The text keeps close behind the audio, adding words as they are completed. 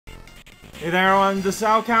Hey there on the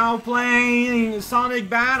SoCal playing Sonic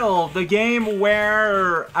Battle, the game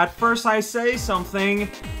where at first I say something,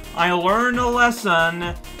 I learn a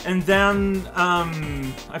lesson, and then,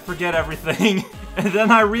 I forget everything, and then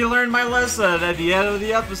I relearn my lesson at the end of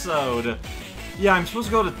the episode. Yeah, I'm supposed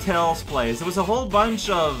to go to Tails' place. There was a whole bunch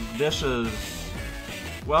of dishes.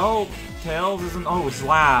 Well, Tails isn't... Oh, it's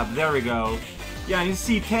Lab. There we go. Yeah, you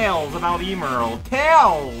see Tails about Emerl.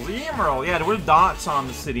 Tails! Emerl! Yeah, there were dots on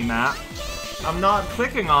the city map. I'm not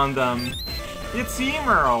clicking on them. It's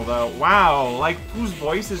Emerl, though. Wow, like, whose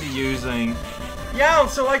voice is he using? Yeah,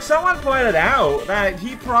 so, like, someone pointed out that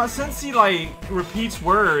since he, like, repeats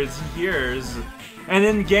words he hears, and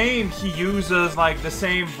in-game he uses, like, the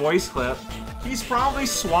same voice clip, he's probably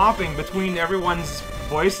swapping between everyone's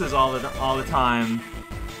voices all the time.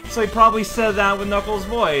 So he probably said that with Knuckles'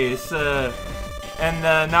 voice, and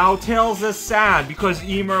now Tails is sad because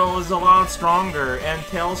Emerl is a lot stronger and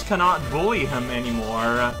Tails cannot bully him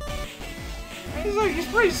anymore. He's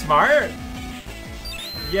pretty smart.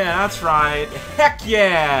 Yeah, that's right. Heck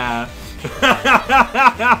yeah!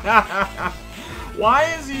 Why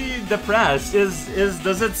is he depressed? Does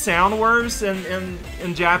it sound worse in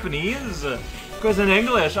Japanese? Because in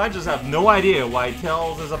English, I just have no idea why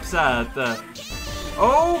Tails is upset.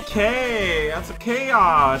 Okay, that's a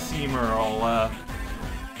chaos, Emerl.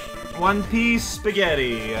 One piece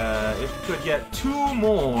spaghetti. If you could get 2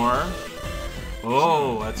 more.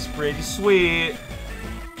 Oh, that's pretty sweet.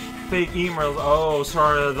 Fake Emerls. Oh, so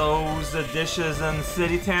are those the dishes in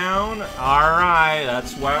City Town? Alright,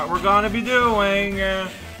 that's what we're gonna be doing.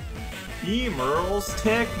 Emerls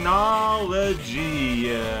technology.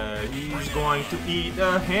 He's going to eat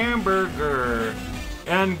a hamburger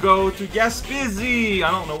and go to Guess Busy. I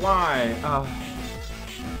don't know why.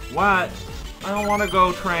 What? I don't want to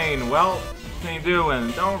go train. Well, what are you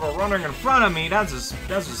doing? Don't go running in front of me. That's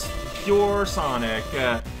just pure Sonic.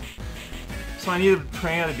 So I need to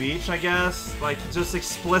train at the beach, I guess. Like, just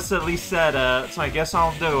explicitly said it. So I guess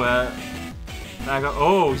I'll do it. And I go,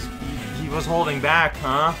 oh, he was holding back,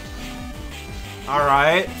 huh? All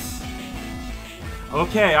right.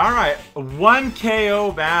 Okay, all right. 1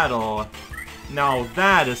 KO battle. Now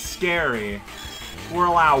that is scary. We're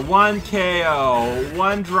allowed 1 KO,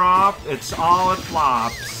 1 drop, it's all it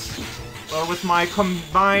flops. But with my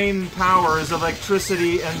combined powers of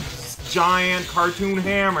electricity and giant cartoon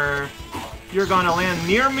hammer, you're gonna land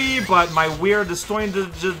near me, but my weird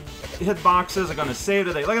disjointed hitboxes are gonna save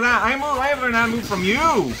the day. Look at that, I haven't learned that move from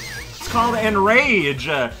you! It's called Enrage.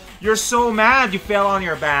 You're so mad you fell on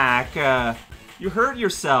your back. You hurt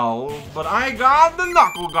yourself, but I got the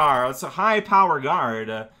knuckle guard. It's a high power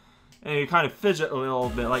guard. And you kind of fidget a little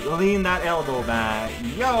bit, like lean that elbow back.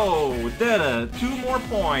 Yo, did it. 2 more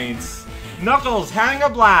points. Knuckles having a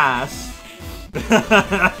blast.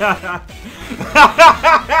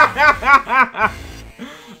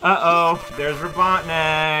 Uh-oh, there's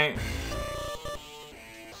Robotnik.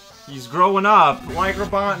 He's growing up like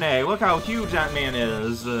Robotnik. Look how huge that man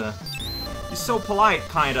is. He's so polite,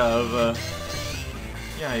 kind of.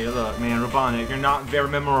 Yeah, look, man, Robotnik, you're not very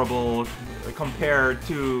memorable compared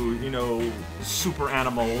to, you know, super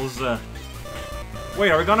animals.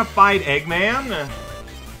 Wait, are we gonna fight Eggman?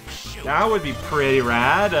 That would be pretty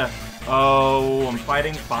rad. Oh, I'm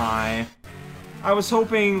fighting Fi. I was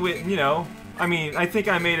hoping with, you know, I mean, I think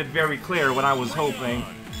I made it very clear what I was hoping.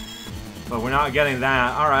 But we're not getting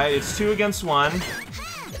that. Alright, it's 2 against 1.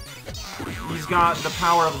 He's got the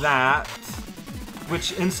power of that,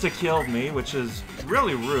 which insta-killed me, which is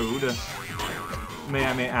really rude. May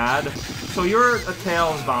I add. So you're a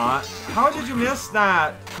Tails bot. How did you miss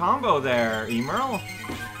that combo there, Emerl?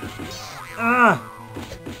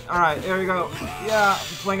 Alright, there you go. Yeah,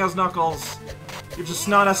 I'm playing as Knuckles. You're just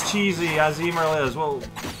not as cheesy as Emerl is. Whoa.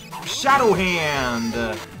 Shadow Hand!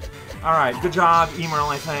 Alright, good job, Emerl,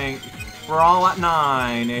 I think. We're all at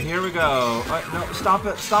 9. Here we go. No, stop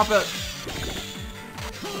it, stop it.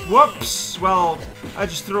 Whoops! Well, I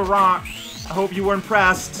just threw a rock. I hope you were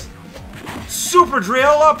impressed. Super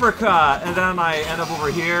drill uppercut! And then I end up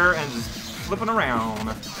over here and just flipping around.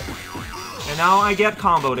 And now I get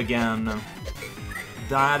comboed again.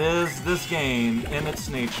 That is this game in its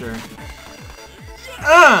nature.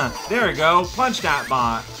 There we go. Punch that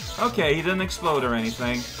bot. Okay, he didn't explode or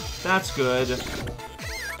anything. That's good.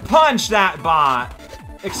 Punch that bot!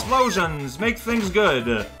 Explosions make things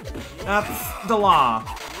good. That's the law.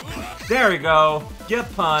 There we go.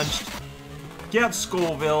 Get punched. Get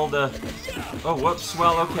Scovilled. Oh, whoops.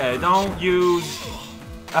 Well, okay. Don't use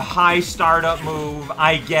a high startup move,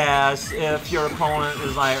 I guess, if your opponent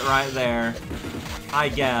is, like, right there. I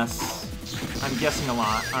guess. I'm guessing a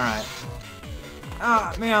lot. Alright.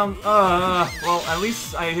 Ah, man, well, at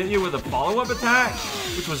least I hit you with a follow-up attack,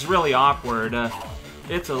 which was really awkward.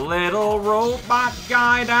 It's a little robot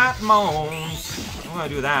guy that moans. I'm gonna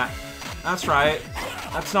do that. That's right.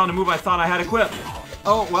 That's not a move I thought I had equipped.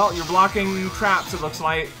 Oh, well, you're blocking traps, it looks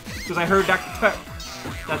like, because I heard that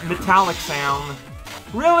metallic sound.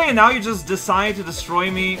 Really? And now you just decide to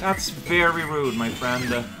destroy me? That's very rude, my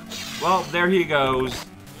friend. Well, there he goes.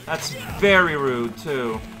 That's very rude,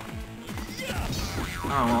 too.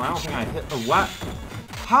 Oh, well, I don't think I hit the what?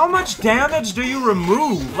 How much damage do you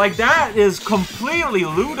remove? Like, that is completely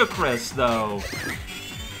ludicrous, though.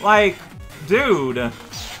 Like, dude.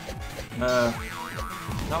 Not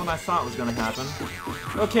what I thought was gonna happen.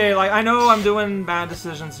 Okay, like, I know I'm doing bad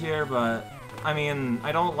decisions here, but, I mean,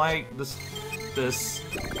 I don't like this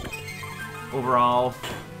overall.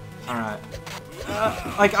 Alright.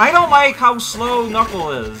 Like, I don't like how slow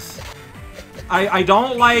Knuckle is. I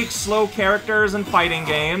don't like slow characters in fighting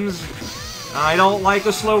games. I don't like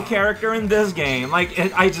a slow character in this game. Like,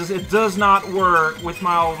 it does not work with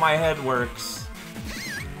how my head works.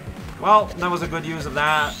 Well, that was a good use of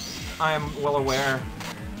that. I am well aware.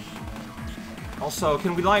 Also,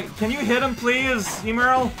 can you hit him, please,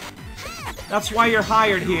 emerl? That's why you're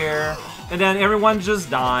hired here. And then everyone just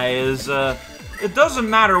dies. It doesn't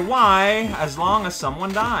matter why, as long as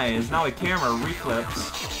someone dies. Now the camera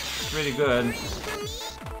reflips. Pretty good.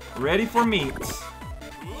 Ready for meat.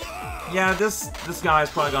 Yeah, this guy's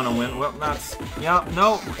probably gonna win. Well, that's... Yeah,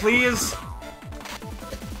 no, please.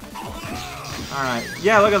 Alright.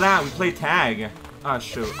 Yeah, look at that. We played tag. Oh,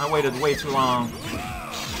 shoot. I waited way too long.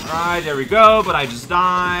 Alright, there we go. But I just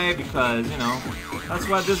died because, you know, that's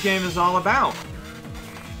what this game is all about.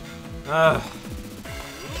 Ugh.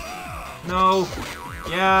 No.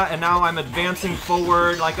 Yeah, and now I'm advancing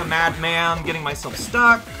forward like a madman, getting myself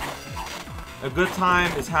stuck. A good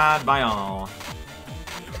time is had by all.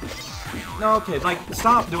 No, okay, like,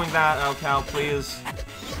 stop doing that, Cal, please.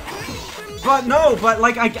 But no, but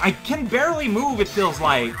like, I can barely move, it feels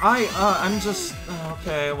like. I'm just...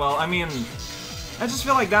 okay, well, I mean... I just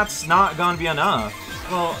feel like that's not gonna be enough.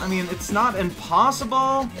 Well, I mean, it's not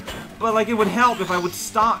impossible, but like, it would help if I would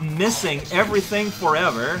stop missing everything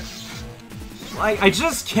forever. Like, I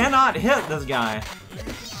just cannot hit this guy.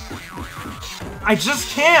 I just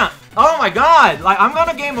can't! Oh my god! Like, I'm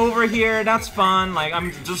gonna game over here, that's fun. Like,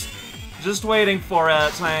 I'm just waiting for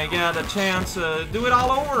it so I get a chance to do it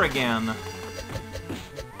all over again.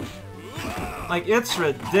 Like, it's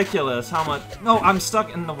ridiculous how much... No, I'm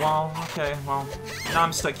stuck in the wall. Okay, well, now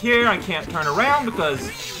I'm stuck here. I can't turn around because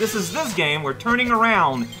this is this game where turning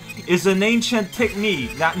around is an ancient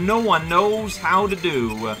technique that no one knows how to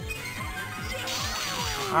do.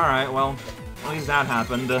 Alright, well, at least that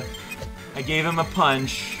happened. I gave him a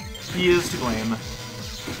punch. He is to blame.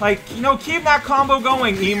 Like, you know, keep that combo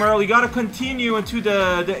going, emerl. You gotta continue into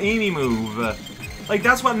the Amy move. Like,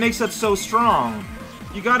 that's what makes it so strong.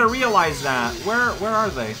 You gotta realize that. Where are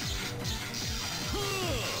they?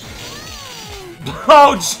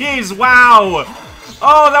 Oh, jeez, wow!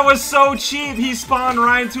 Oh, that was so cheap. He spawned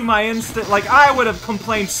right into my instant. Like, I would have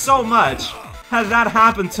complained so much had that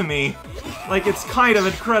happened to me. Like, it's kind of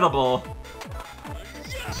incredible.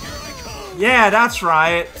 Yeah, that's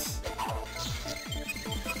right.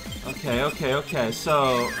 Okay.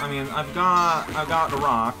 So, I mean, I've got the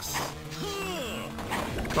rocks.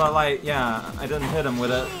 But, like, yeah, I didn't hit him with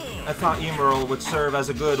it. I thought emerl would serve as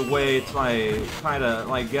a good way to, like, try to,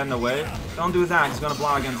 like, get in the way. Don't do that, he's gonna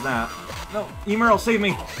block against that. No, emerl, save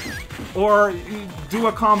me! Or, do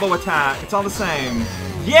a combo attack, it's all the same.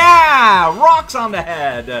 Yeah! Rocks on the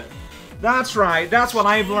head! That's right, that's what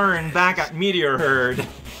I've learned back at Meteor Herd.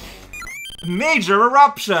 Major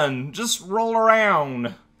eruption! Just roll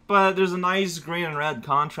around. But there's a nice green and red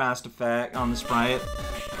contrast effect on the sprite.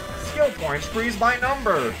 Skill points freeze by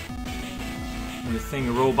number. You think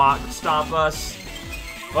a robot could stop us?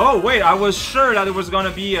 Oh wait, I was sure that it was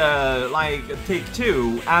gonna be like a take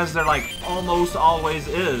two, as there like almost always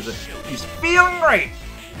is. He's feeling great.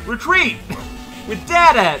 Retreat. We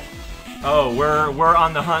did it. Oh, we're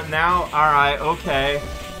on the hunt now. All right, okay.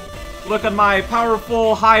 Look at my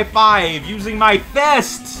powerful high five using my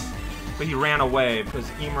fist. But he ran away because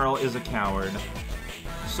emerl is a coward.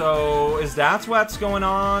 So, is that what's going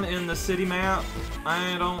on in the city map?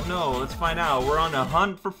 I don't know. Let's find out. We're on the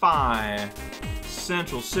hunt for Phi.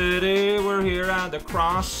 Central City, we're here at the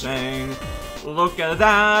crossing. Look at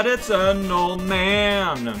that, it's an old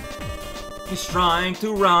man. He's trying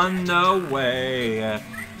to run away.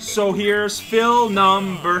 So here's Phil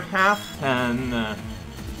number 10.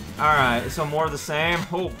 Alright, so more of the same.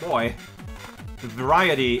 Oh boy. The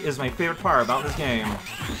variety is my favorite part about this game.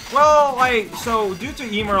 Well, like, so due to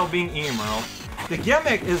emerl being emerl, the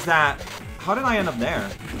gimmick is that... How did I end up there?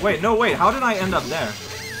 Wait, no, wait, how did I end up there?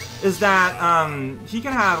 Is that, he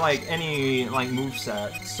can have, like, any, like,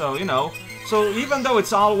 moveset. So, you know, so even though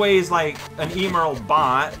it's always, like, an emerl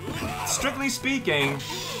bot, strictly speaking...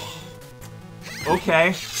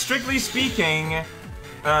 Okay, strictly speaking,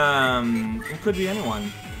 it could be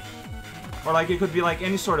anyone. Or, like, it could be, like,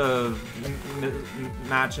 any sort of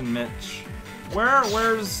match and Mitch.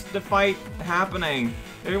 Where's the fight happening?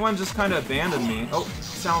 Everyone just kind of abandoned me. Oh,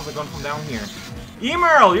 sounds like going from down here.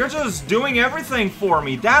 Emerl, you're just doing everything for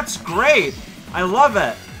me. That's great. I love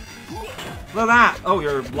it. Look at that. Oh,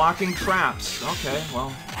 you're blocking traps. Okay,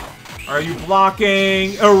 well. Are you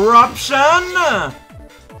blocking eruption?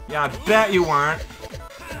 Yeah, I bet you weren't.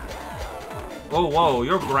 Whoa, whoa,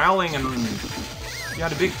 you're growling and you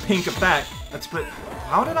had a big pink effect. That's pretty...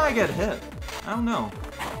 How did I get hit? I don't know.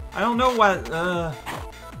 I don't know what,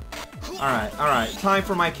 Alright, time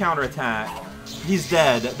for my counterattack. He's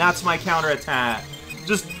dead. That's my counterattack.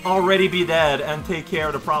 Just already be dead and take care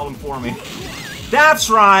of the problem for me. That's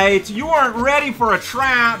right! You weren't ready for a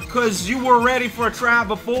trap because you were ready for a trap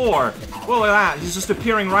before. Well, look at that. He's just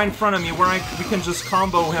appearing right in front of me where we can just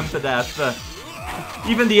combo him to death.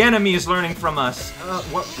 Even the enemy is learning from us.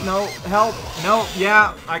 What? No, help. No,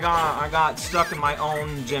 yeah, I got stuck in my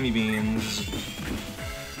own Jimmy Beans.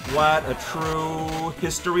 What a true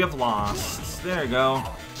history of loss. There you go.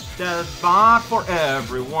 Dead bot for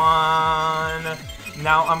everyone.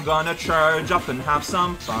 Now I'm gonna charge up and have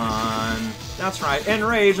some fun. That's right,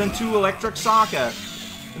 enrage into electric socket.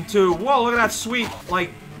 Into, whoa, look at that sweet,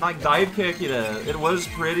 like dive kick you did. It was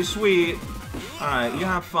pretty sweet. Alright, you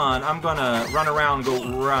have fun. I'm gonna run around and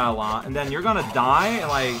go rah-la, and then you're gonna die in,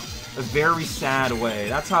 like, a very sad way.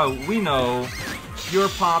 That's how we know you're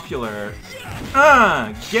popular.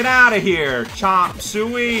 Get out of here, Chop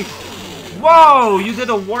Suey. Whoa, you did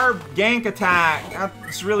a warp gank attack.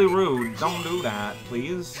 That's really rude. Don't do that,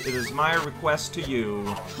 please. It is my request to you.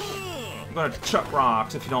 I'm gonna chuck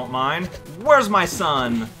rocks if you don't mind. Where's my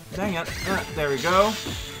son? Dang it. There we go.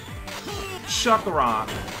 Chuck a rock.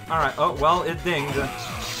 Alright, oh, well, it dinged.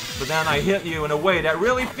 But then I hit you in a way that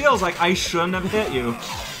really feels like I shouldn't have hit you.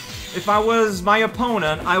 If I was my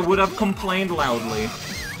opponent, I would have complained loudly.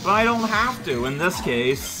 But I don't have to in this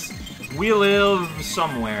case. We live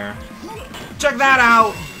somewhere. Check that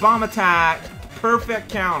out! Bomb attack. Perfect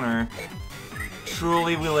counter.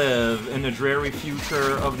 Truly we live in the dreary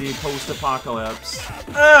future of the post-apocalypse.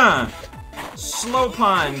 Slow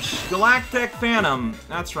punch. Galactic Phantom.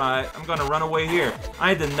 That's right. I'm gonna run away here.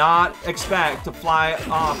 I did not expect to fly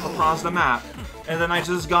off across the map. And then I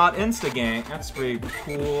just got insta-gank. That's pretty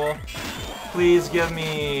cool. Please give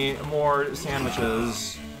me more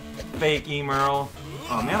sandwiches. Fake emerl.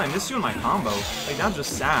 Oh man, I missed you in my combo. Like, that's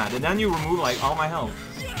just sad. And then you remove, like, all my health.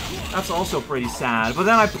 That's also pretty sad. But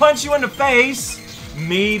then I punch you in the face!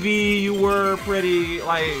 Maybe you were pretty,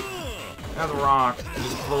 like... As a rock,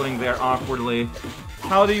 just floating there awkwardly.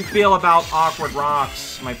 How do you feel about awkward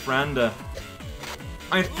rocks, my friend?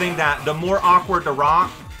 I think that the more awkward the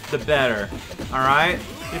rock, the better. Alright?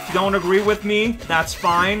 If you don't agree with me, that's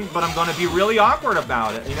fine, but I'm gonna be really awkward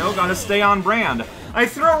about it, you know? Gotta stay on brand. I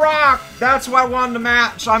threw a rock! That's why I won the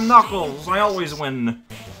match! I'm Knuckles, I always win.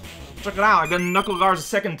 Check it out, I got Knuckle Guards a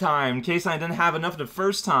second time, in case I didn't have enough the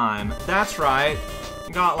first time. That's right.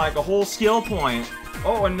 Got like a whole skill point.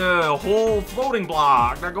 Oh, and a whole floating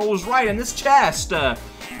block that goes right in this chest.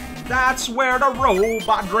 That's where the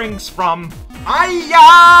robot drinks from.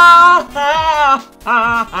 Hi-ya!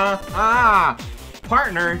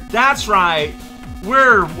 Partner, that's right.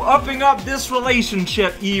 We're upping up this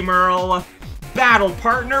relationship, Emerl. Battle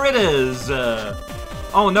partner it is.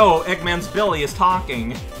 Oh no, Eggman's Billy is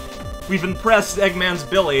talking. We've impressed Eggman's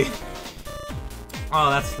Billy. Oh,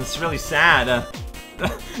 that's really sad.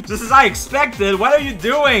 Just as I expected. What are you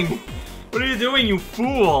doing? What are you doing, you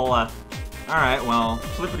fool? Alright, well,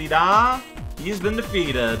 flippity-da. He's been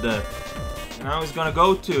defeated. And now he's gonna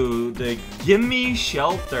go to the Gimme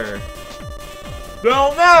Shelter.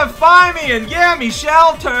 They'll never find me in Gimme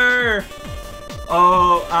Shelter!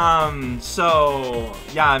 Oh, so...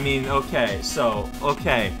 Yeah, I mean, okay, so,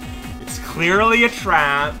 okay. It's clearly a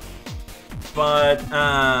trap. But,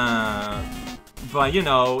 you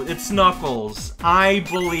know, it's Knuckles. I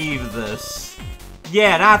believe this.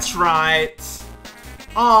 Yeah, that's right.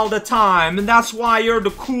 All the time, and that's why you're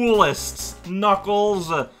the coolest,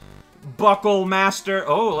 Knuckles. Buckle Master.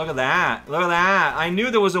 Oh, look at that. Look at that. I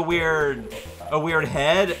knew there was a weird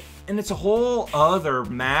head, and it's a whole other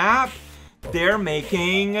map. they're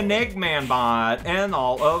making an Eggman bot and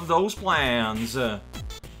all of those plans.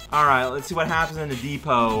 Alright, let's see what happens in the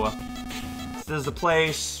depot. This is the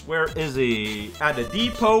place. Where is he? At the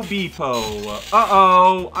depot beepo.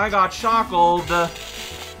 Uh-oh, I got shackled.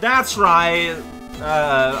 That's right.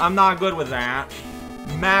 I'm not good with that.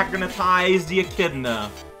 Magnetize the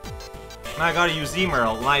echidna. I gotta use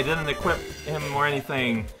emerl. I didn't equip him or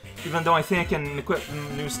anything. Even though I think I can equip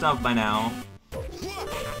new stuff by now.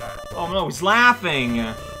 Oh no, he's laughing!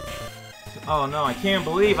 Oh no, I can't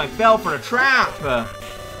believe I fell for a trap!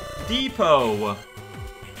 Depot!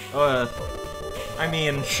 I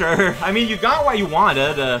mean, sure. I mean, you got what you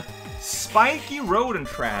wanted. Spiky rodent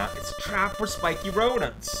trap. It's a trap for spiky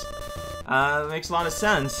rodents. Makes a lot of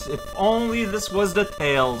sense. If only this was the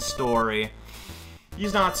Tails story.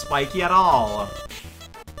 He's not spiky at all.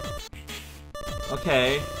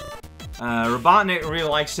 Okay. Robotnik really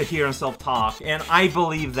likes to hear himself talk, and I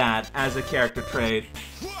believe that as a character trait.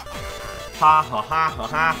 Ha ha ha ha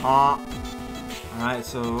ha ha. Alright,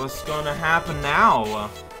 so what's gonna happen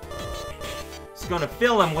now? It's gonna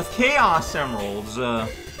fill him with Chaos Emeralds.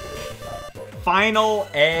 Final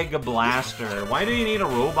Egg Blaster. Why do you need a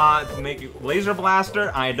robot to make a laser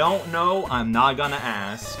blaster? I don't know. I'm not gonna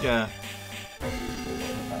ask.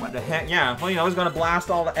 What the heck? Yeah, well, you know, he's gonna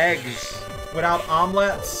blast all the eggs. Without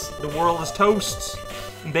omelets, the world is toast,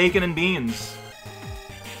 and bacon and beans.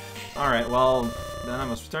 Alright, well, then I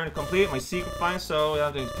must return to complete my secret find, so,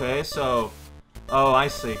 okay, so... Oh, I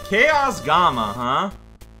see. Chaos Gamma, huh?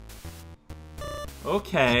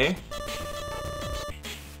 Okay.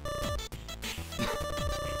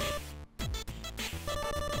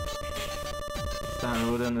 That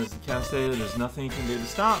rodent is decastated, there's nothing you can do to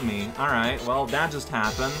stop me. Alright, well, that just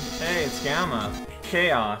happened. Hey, it's Gamma.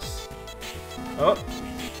 Chaos. Oh.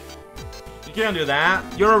 You can't do that.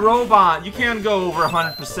 You're a robot. You can't go over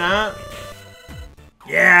 100%.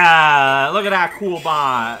 Yeah! Look at that cool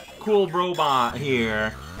bot. Cool robot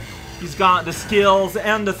here. He's got the skills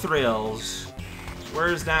and the thrills.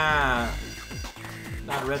 Where's that?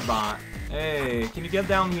 That red bot. Hey, can you get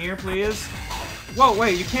down here, please? Whoa,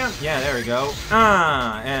 wait, you can't... Yeah, there we go.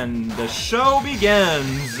 And the show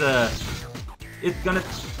begins. It's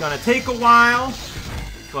gonna take a while.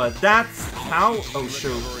 But that's how... Oh,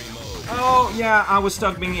 shoot. Oh, yeah, I was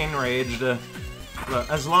stuck being enraged. Look,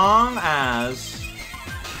 as long as...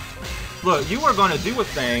 Look, you were gonna do a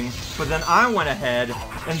thing, but then I went ahead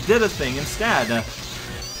and did a thing instead.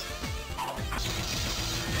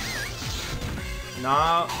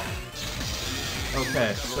 No.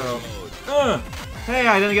 Okay, so... Hey,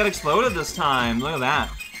 I didn't get exploded this time. Look at that.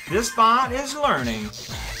 This bot is learning.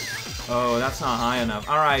 Oh, that's not high enough.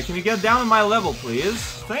 Alright, can you get down to my level, please?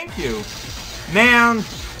 Thank you. Man,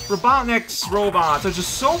 Robotnik's robots are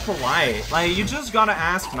just so polite. Like, you just gotta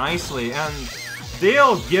ask nicely, and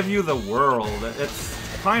they'll give you the world. It's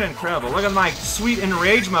kind of incredible. Look at my sweet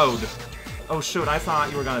enrage mode. Oh shoot, I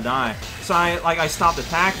thought you were gonna die. So I stopped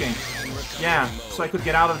attacking. Yeah, so I could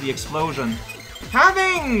get out of the explosion.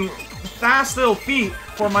 Having fast little feet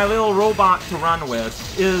for my little robot to run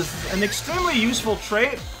with is an extremely useful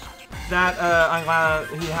trait that I'm glad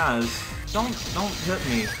he has. Don't hit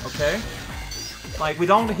me, okay? Like, we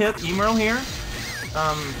don't hit emerl here.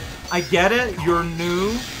 I get it, you're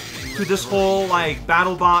new to this whole, like,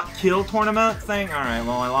 BattleBot kill tournament thing. Alright,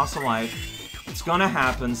 well, I lost a life. It's gonna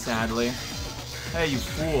happen, sadly. Hey, you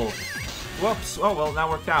fool. Whoops. Oh, well, that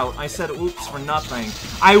worked out. I said oops for nothing.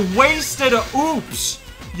 I wasted a oops!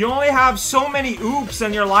 You only have so many oops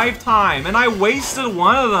in your lifetime, and I wasted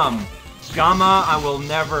one of them! Gamma, I will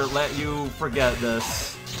never let you forget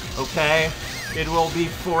this. Okay? It will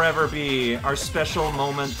forever be our special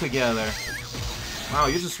moment together. Wow,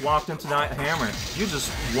 you just walked into that hammer. You just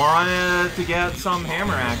wanted to get some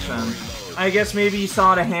hammer action. I guess maybe you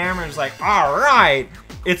saw the hammer and was like, alright!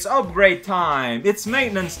 It's upgrade time! It's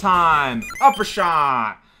maintenance time! Upper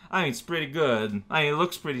shot! I mean, it's pretty good. I mean, it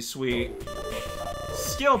looks pretty sweet.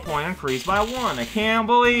 Skill point increased by 1. I can't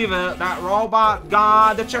believe it. That robot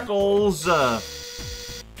got the chuckles.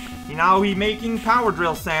 You know, he making power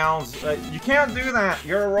drill sounds. You can't do that.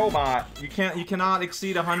 You're a robot. You cannot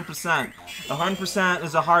exceed 100%. 100%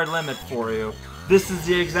 is a hard limit for you. This is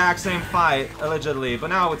the exact same fight, allegedly, but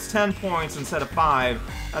now it's 10 points instead of 5.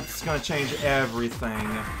 That's gonna change everything.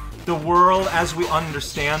 The world as we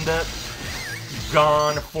understand it,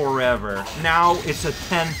 gone forever. Now it's a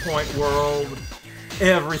 10-point world.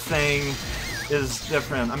 Everything is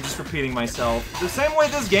different. I'm just repeating myself. The same way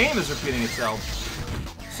this game is repeating itself.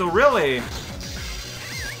 So really,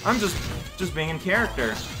 I'm just being in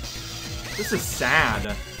character. This is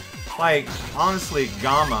sad. Like, honestly,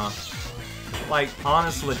 Gamma. Like,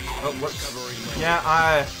 honestly... Oh, whoops. Yeah,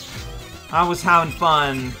 I was having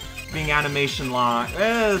fun being animation locked.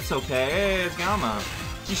 It's okay. Hey, it's Gamma.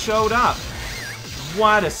 He showed up.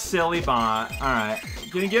 What a silly bot. Alright.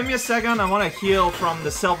 Can you give me a second? I want to heal from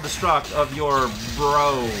the self-destruct of your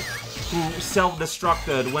bro, who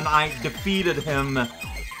self-destructed when I defeated him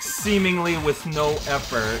seemingly with no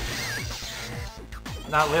effort.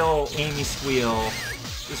 That little Amy squeal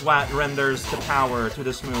is what renders the power to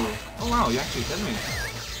this move. Oh wow, you actually hit me.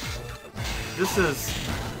 This is...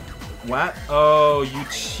 What? Oh, you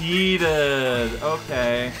cheated.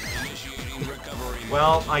 Okay.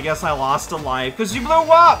 Well, I guess I lost a life, because you blew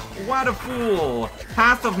up! What a fool!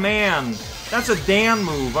 Path of Man. That's a Dan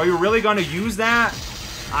move. Are you really gonna use that?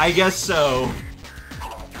 I guess so.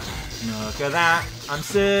 Look at that. I'm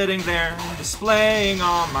sitting there, displaying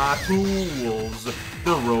all my tools.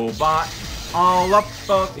 The robot all up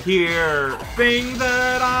here, think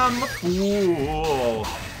that I'm a fool.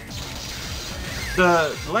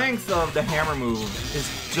 The length of the hammer move is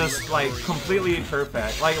just, like, completely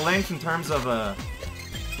perfect. Like, length in terms of,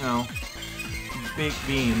 you know, baked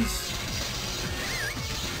beans.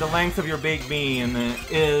 The length of your baked bean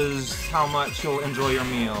is how much you'll enjoy your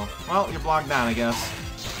meal. Well, you're blocked out, I guess.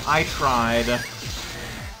 I tried.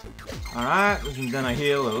 Alright, and then I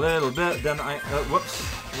heal a little bit, then I... whoops.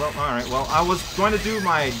 Well, alright, well, I was going to do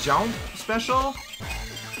my jump special,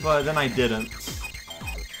 but then I didn't.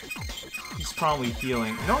 He's probably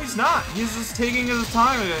healing. No, he's not! He's just taking his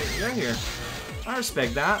time to get here. I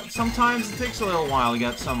respect that. Sometimes it takes a little while to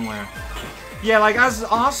get somewhere. Yeah, like, as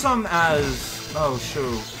awesome as... Oh,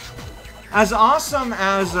 shoot. As awesome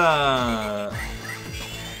as,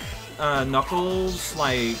 Knuckles,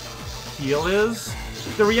 like, heal is,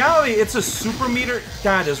 the reality, it's a super meter.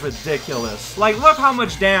 That is ridiculous. Like, look how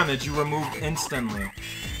much damage you removed instantly.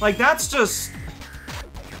 Like, that's just...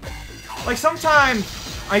 Like, sometimes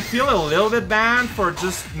I feel a little bit bad for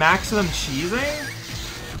just maximum cheesing.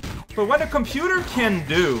 But what a computer can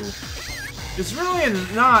do is really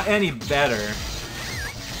not any better.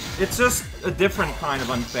 It's just a different kind of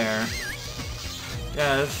unfair.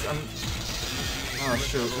 Yes, oh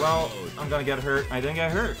shoot, well, I'm gonna get hurt. I didn't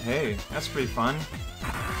get hurt. Hey, that's pretty fun.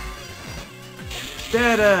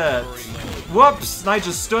 Did it! Whoops! I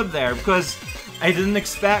just stood there because I didn't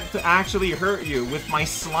expect to actually hurt you with my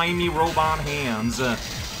slimy robot hands.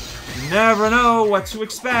 You never know what to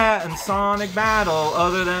expect in Sonic Battle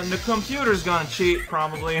other than the computer's gonna cheat,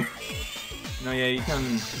 probably. No, yeah, you can't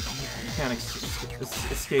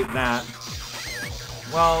escape that.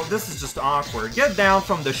 Well, this is just awkward. Get down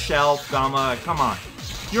from the shelf, Gamma. Come on.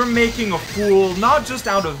 You're making a fool, not just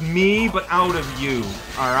out of me, but out of you.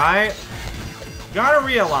 Alright? Gotta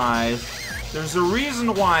realize, there's a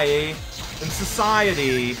reason why, in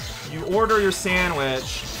society, you order your sandwich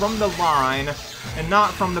from the line and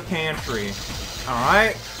not from the pantry.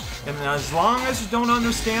 Alright? And as long as you don't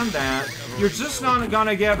understand that, you're just not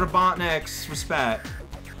gonna get Robotnik's respect.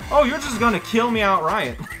 Oh, you're just gonna kill me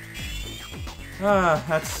outright.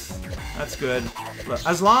 That's good. Look,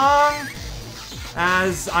 as long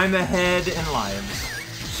as I'm ahead in lives,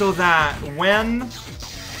 so that when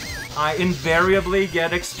I invariably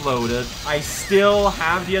get exploded, I still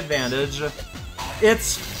have the advantage,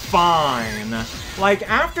 it's fine. Like,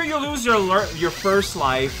 after you lose your first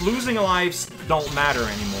life, losing lives don't matter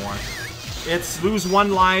anymore. It's lose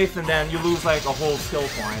one life and then you lose, like, a whole skill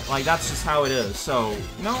point. Like, that's just how it is. So,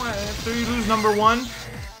 you know, after you lose number one,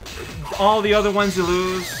 all the other ones you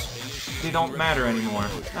lose, they don't matter anymore.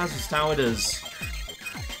 That's just how it is.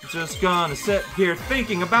 Just gonna sit here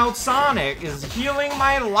thinking about Sonic is healing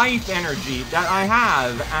my life energy that I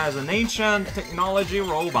have as an ancient technology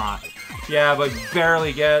robot. Yeah, but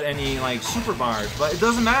barely get any, like, super bars. But it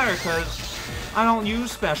doesn't matter, because I don't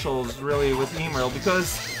use specials, really, with emerl,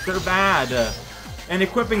 because they're bad. And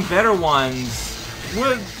equipping better ones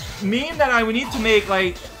would mean that I would need to make,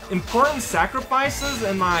 like, important sacrifices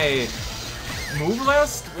in my move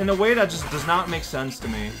list in a way that just does not make sense to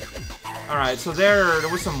me. Alright, so there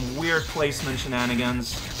was some weird placement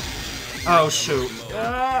shenanigans. Oh, shoot.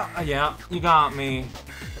 Yeah, you got me.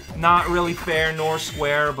 Not really fair nor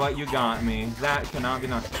square, but you got me. That cannot be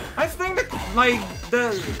done. I think that, like,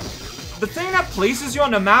 the thing that places you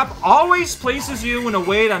on the map always places you in a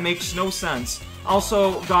way that makes no sense.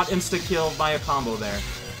 Also got insta-killed by a combo there.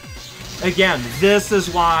 Again, this is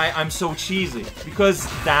why I'm so cheesy. Because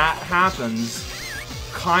that happens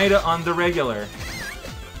kinda on the regular.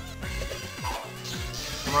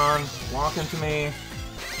 Come on, walk into me.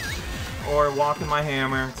 Or walk in my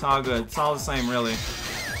hammer. It's all good. It's all the same, really.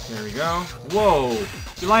 There we go. Whoa!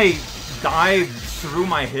 You, like, dived through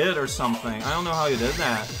my hit or something. I don't know how you did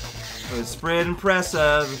that. But it's pretty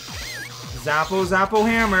impressive. Zappo, Zappo,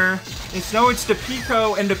 hammer. It's the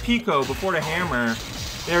Pico and the Pico before the hammer.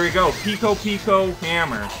 There we go. Pico, Pico,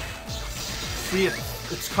 hammer. See,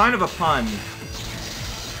 it's kind of a pun.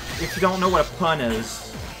 If you don't know what a pun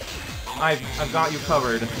is, I've got you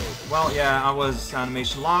covered. Well, yeah, I was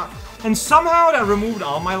animation lock. And somehow that removed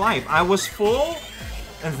all my life. I was full,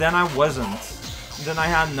 and then I wasn't. And then I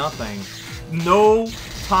had nothing. No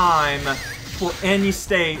time for any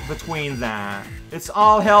state between that. It's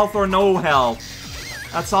all health or no health.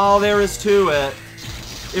 That's all there is to it.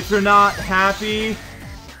 If you're not happy,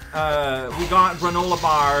 we got granola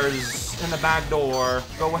bars in the back door.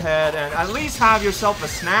 Go ahead and at least have yourself a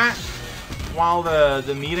snack while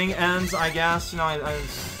the meeting ends, I guess. You know,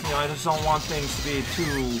 I just don't want things to be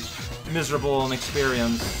too miserable an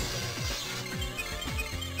experience.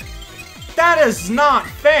 That is not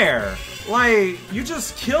fair! Like, you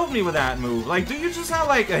just killed me with that move. Like, do you just have,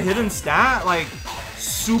 like, a hidden stat? Like,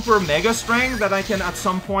 super mega strength that I can at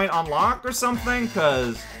some point unlock or something?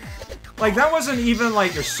 Cause, like, that wasn't even,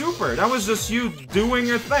 like, your super. That was just you doing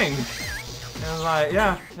your thing. And, like,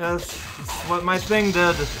 yeah, that's what my thing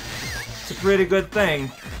did. It's a pretty good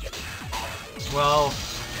thing. Well,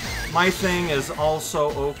 my thing is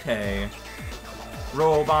also okay.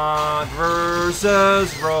 Robot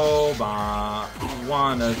versus robot.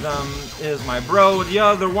 One of them is my bro, the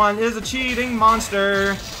other one is a cheating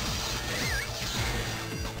monster.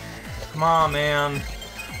 Come on, man.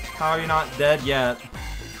 How are you not dead yet?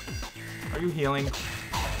 Are you healing?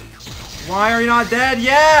 Why are you not dead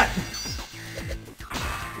yet?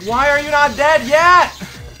 Why are you not dead yet?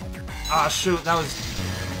 Ah, shoot, that was...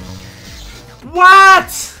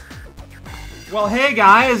 What? Well, hey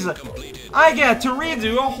guys, I get to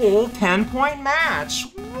redo a whole 10-point match.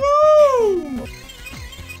 Woo!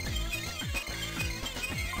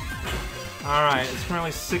 Alright, it's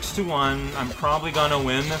currently 6-1. I'm probably gonna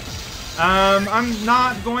win. I'm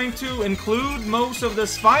not going to include most of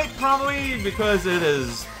this fight, probably, because it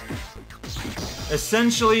is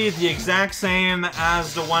essentially the exact same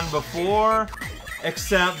as the one before,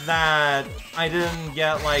 except that I didn't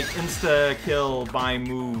get, like, insta-kill by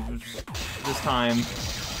moves this time.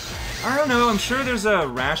 I don't know, I'm sure there's a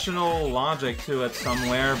rational logic to it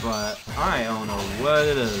somewhere, but I don't know what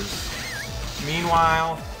it is.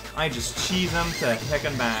 Meanwhile, I just cheese him to heck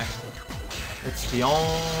and back. It's the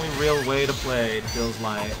only real way to play, it feels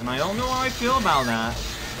like, and I don't know how I feel about that.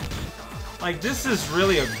 Like, this is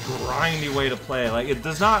really a grindy way to play. Like, it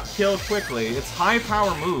does not kill quickly. It's high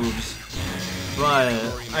power moves, but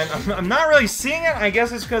I'm not really seeing it. I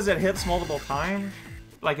guess it's because it hits multiple times.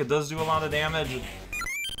 Like, it does do a lot of damage.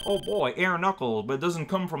 Oh boy, air knuckle, but it doesn't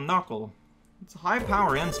come from knuckle. It's high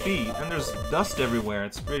power and speed, and there's dust everywhere.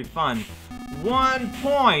 It's pretty fun. 1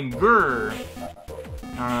 point, grr.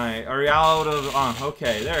 Alright, are you out of... Oh,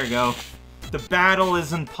 okay, there you go. The battle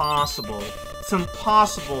is impossible. It's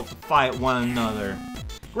impossible to fight one another.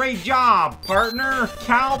 Great job, partner!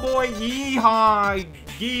 Cowboy Yeehaw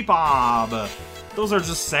Geebob! Those are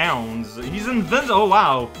just sounds. He's invincible. Oh,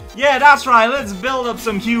 wow. Yeah, that's right. Let's build up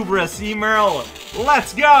some hubris, emerl.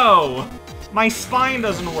 Let's go! My spine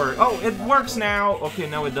doesn't work. Oh, it works now. Okay,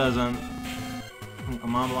 no, it doesn't. I'm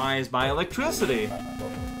immobilized by electricity.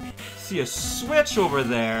 See a switch over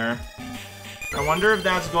there. I wonder if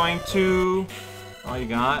that's going to... Oh, you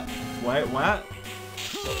got... Wait, what?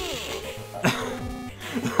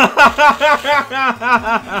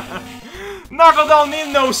 Knuckle don't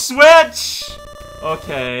need no switch!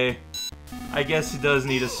 Okay. I guess he does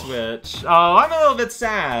need a switch. Oh, I'm a little bit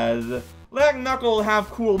sad. Let Knuckle have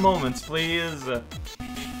cool moments, please.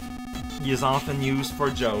 He is often used for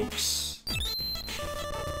jokes.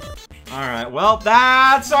 Alright, well,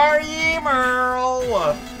 that's our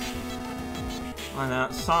emerl! And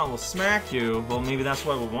that song will smack you. Well, maybe that's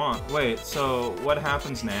what we want. Wait, so what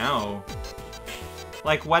happens now?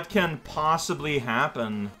 Like, what can possibly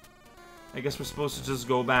happen? I guess we're supposed to just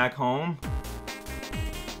go back home?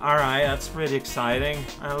 Alright, that's pretty exciting.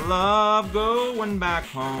 I love going back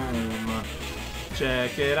home.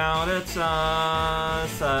 Check it out, it's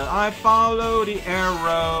us. I follow the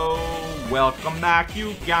arrow. Welcome back,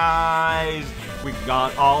 you guys. We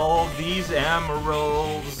got all these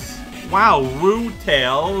emeralds. Wow, rude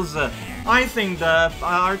tails. I think the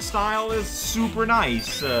art style is super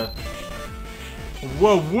nice.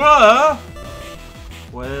 Whoa, whoa!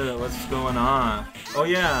 What's going on? Oh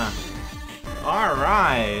yeah.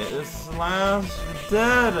 Alright, this last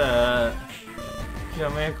did it.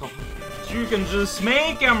 You can just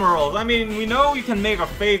make emeralds. I mean, we know you can make a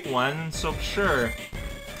fake one, so sure.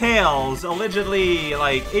 Tails, allegedly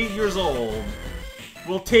like 8 years old,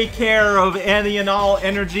 will take care of any and all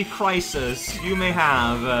energy crisis you may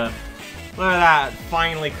have. Look at that,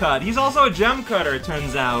 finally cut. He's also a gem cutter, it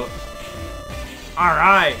turns out.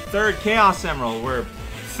 Alright, third Chaos Emerald. We're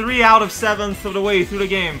 3 out of 7th of the way through the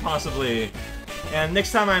game, possibly. And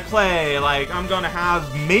next time I play, like, I'm gonna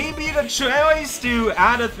have maybe the choice to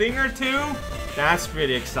add a thing or two. That's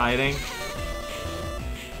pretty exciting.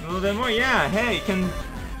 A little bit more, yeah, hey, you can...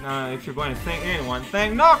 if you're going to thank anyone,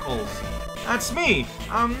 thank Knuckles! That's me!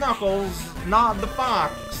 I'm Knuckles, not the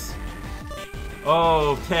fox!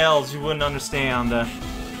 Oh, Tails, you wouldn't understand.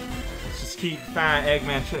 Just keep fat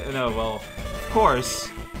Eggman... No, well, of course.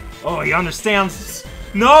 Oh, he understands...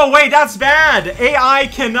 No, wait, that's bad! AI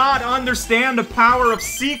cannot understand the power of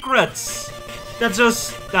secrets!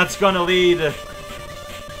 That's gonna lead...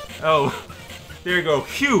 Oh, there you go.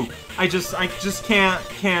 Phew! I just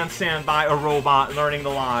can't stand by a robot learning to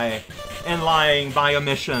lie. And lying by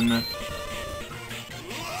omission.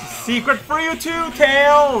 Secret for you too,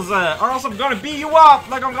 Tails! Or else I'm gonna beat you up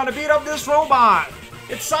like I'm gonna beat up this robot!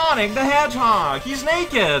 It's Sonic the Hedgehog! He's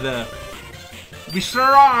naked! We sure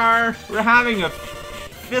are! We're having a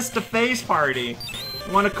fist-to-face party.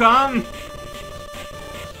 Wanna come?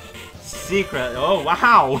 Secret. Oh,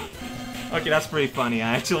 wow! Okay, that's pretty funny,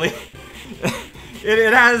 actually.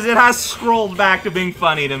 It has scrolled back to being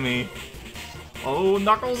funny to me. Oh,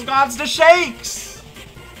 Knuckles got the shakes!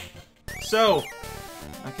 So,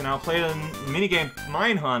 I can now play the minigame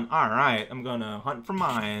Mine Hunt. Alright, I'm gonna hunt for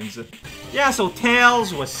mines. Yeah, so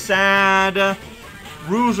Tails was sad,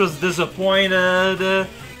 Rouge was disappointed,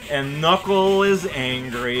 and Knuckle is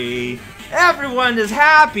angry. Everyone is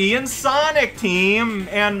happy in Sonic Team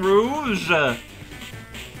and Rouge. Look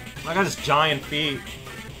at his giant feet.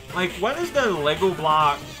 Like, what is the Lego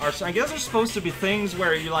block? I guess there's supposed to be things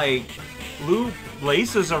where you, like, loop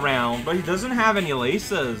laces around, but he doesn't have any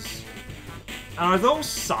laces. Are those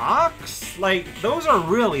socks? Like, those are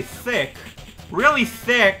really thick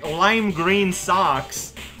lime green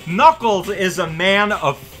socks. Knuckles is a man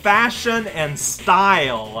of fashion and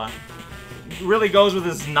style. It really goes with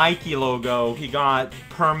his Nike logo he got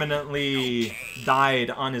permanently dyed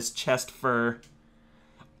on his chest fur.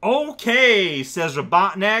 Okay, says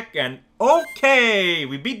Robotnik, and okay,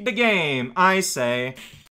 we beat the game, I say.